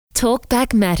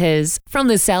Talkback Matters from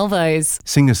the Salvos.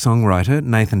 Singer-songwriter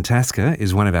Nathan Tasker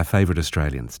is one of our favourite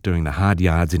Australians, doing the hard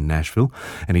yards in Nashville,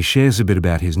 and he shares a bit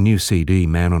about his new CD,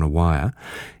 Man on a Wire.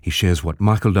 He shares what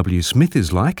Michael W. Smith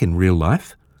is like in real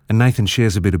life, and Nathan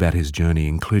shares a bit about his journey,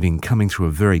 including coming through a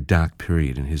very dark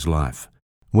period in his life.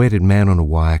 Where did Man on a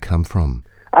Wire come from?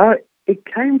 It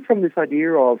came from this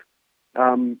idea of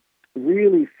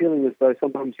really feeling as though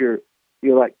sometimes you're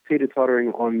like teeter-tottering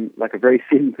on like a very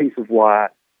thin piece of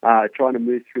wire, trying to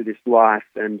move through this life.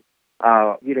 And,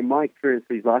 my experience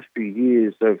these last few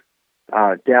years of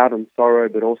doubt and sorrow,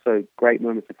 but also great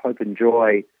moments of hope and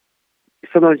joy,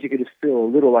 sometimes you can just feel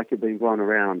a little like you're being blown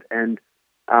around. And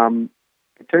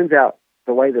it turns out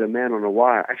the way that a man on a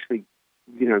wire actually,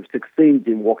 succeeds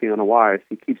in walking on a wire is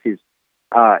he keeps his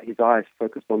eyes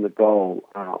focused on the goal,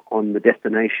 on the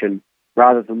destination,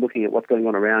 rather than looking at what's going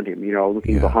on around him,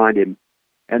 looking behind him.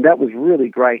 And that was really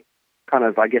great kind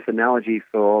of, analogy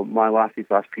for my life these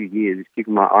last few years, is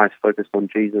keeping my eyes focused on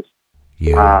Jesus.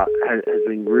 Has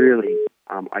been really,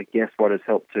 what has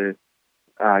helped to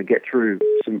get through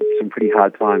some pretty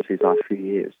hard times these last few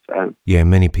years.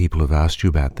 Many people have asked you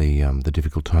about the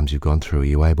difficult times you've gone through. Are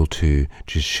you able to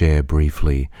just share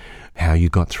briefly how you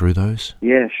got through those?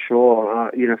 Yeah,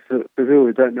 sure. For people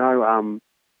who don't know,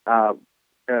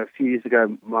 a few years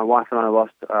ago, my wife and I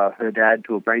lost her dad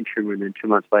to a brain tumor, and then 2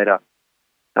 months later,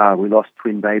 we lost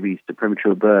twin babies to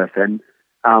premature birth. And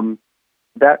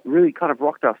that really kind of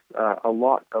rocked us a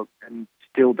lot, and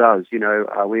still does.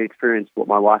 We experience what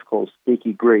my wife calls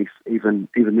sneaky grief, even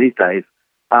these days.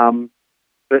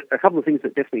 But a couple of things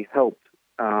that definitely helped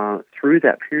through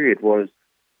that period was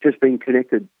just being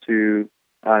connected to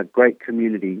a great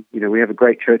community. We have a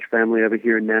great church family over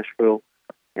here in Nashville,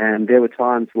 and there were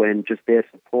times when just their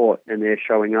support and their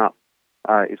showing up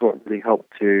is what really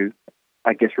helped to,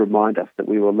 remind us that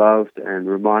we were loved, and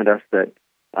remind us that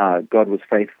God was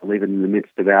faithful even in the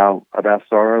midst of our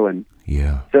sorrow. And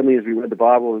certainly as we read the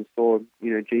Bible and saw,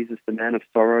 Jesus, the man of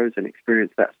sorrows, and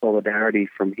experienced that solidarity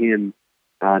from him,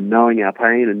 knowing our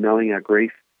pain and knowing our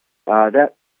grief,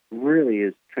 that really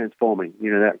is transforming.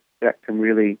 That can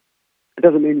really, it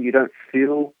doesn't mean you don't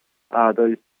feel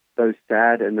those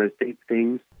sad and those deep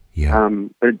things,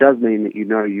 but it does mean that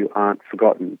you aren't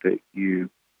forgotten, that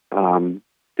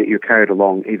you're carried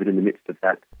along even in the midst of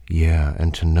that. Yeah,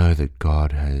 and to know that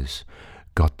God has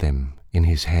got them in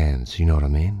his hands, you know what I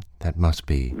mean? That must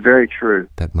be... Very true.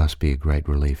 That must be a great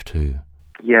relief too.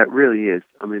 Yeah, it really is.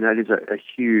 I mean, that is a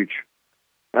huge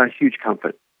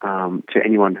comfort to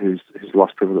anyone who's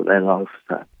lost people that they love.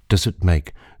 So. Does it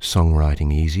make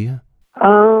songwriting easier?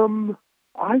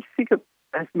 I think it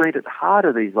has made it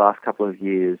harder these last couple of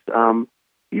years,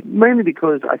 mainly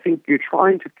because I think you're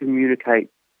trying to communicate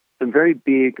some very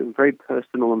big and very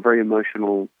personal and very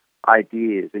emotional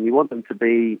ideas, and you want them to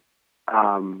be,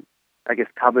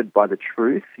 covered by the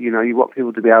truth. You want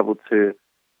people to be able to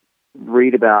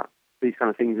read about these kind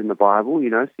of things in the Bible,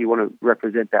 so you want to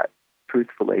represent that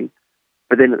truthfully.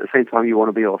 But then at the same time, you want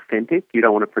to be authentic. You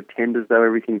don't want to pretend as though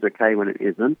everything's okay when it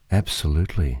isn't.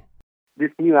 Absolutely.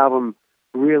 This new album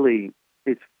really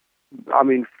is,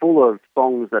 full of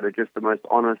songs that are just the most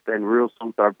honest and real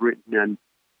songs that I've written, and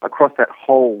across that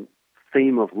whole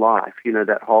theme of life,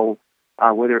 that whole,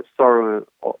 whether it's sorrow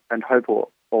and hope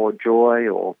or joy,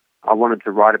 or I wanted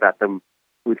to write about them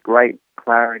with great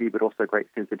clarity, but also great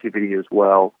sensitivity as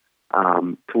well,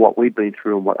 to what we've been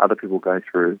through and what other people go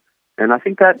through. And I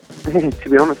think that, to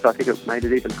be honest, I think it made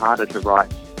it even harder to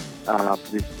write for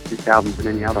this album than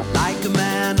any other. Like a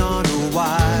man on a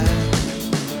wire,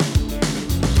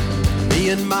 a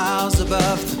million miles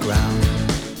above the ground.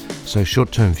 So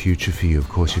short-term future for you, of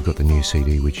course, you've got the new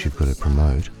CD which you've got to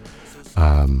promote.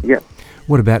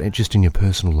 What about it just in your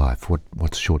personal life?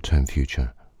 What's short-term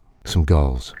future? Some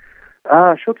goals?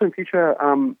 Short-term future,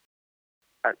 to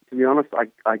be honest,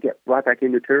 I get right back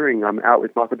into touring. I'm out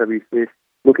with Michael W. Smith.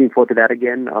 Looking forward to that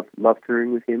again. I've loved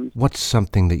touring with him. What's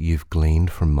something that you've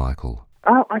gleaned from Michael?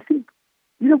 I think,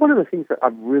 one of the things that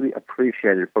I've really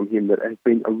appreciated from him that has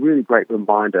been a really great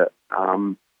reminder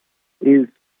is,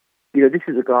 this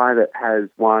is a guy that has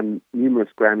won numerous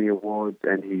Grammy Awards,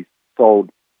 and he's sold,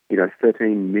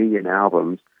 13 million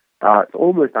albums. It's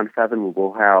almost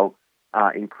unfathomable how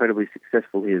incredibly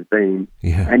successful he has been.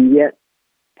 Yeah. And yet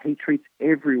he treats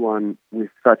everyone with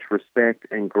such respect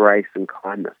and grace and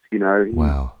kindness.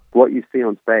 Wow. What you see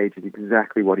on stage is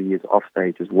exactly what he is off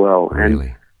stage as well.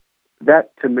 Really? And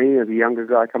that, to me, as a younger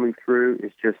guy coming through,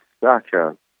 is just such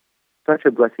a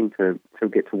blessing to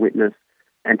get to witness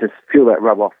and to feel that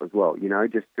rub off as well,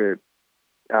 just to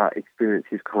experience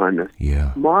his kindness.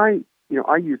 Yeah.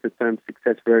 I use the term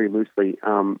success very loosely.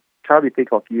 Charlie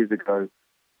Peacock years ago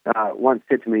once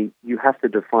said to me, you have to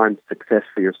define success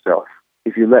for yourself.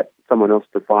 If you let someone else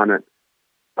define it,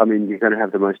 I mean, you're going to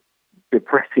have the most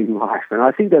depressing life. And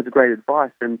I think that's great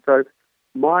advice. And so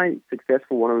my success,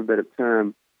 for want of a better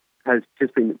term, has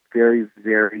just been very,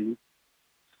 very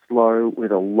slow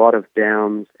with a lot of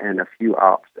downs and a few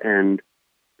ups. And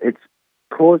it's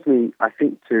caused me, I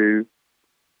think, to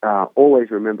always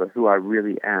remember who I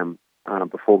really am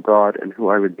before God and who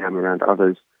I really am around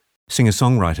others.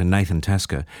 Singer-songwriter Nathan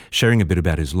Tasker sharing a bit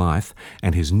about his life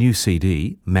and his new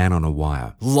CD, Man on a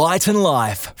Wire. Light and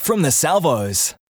Life from the Salvos.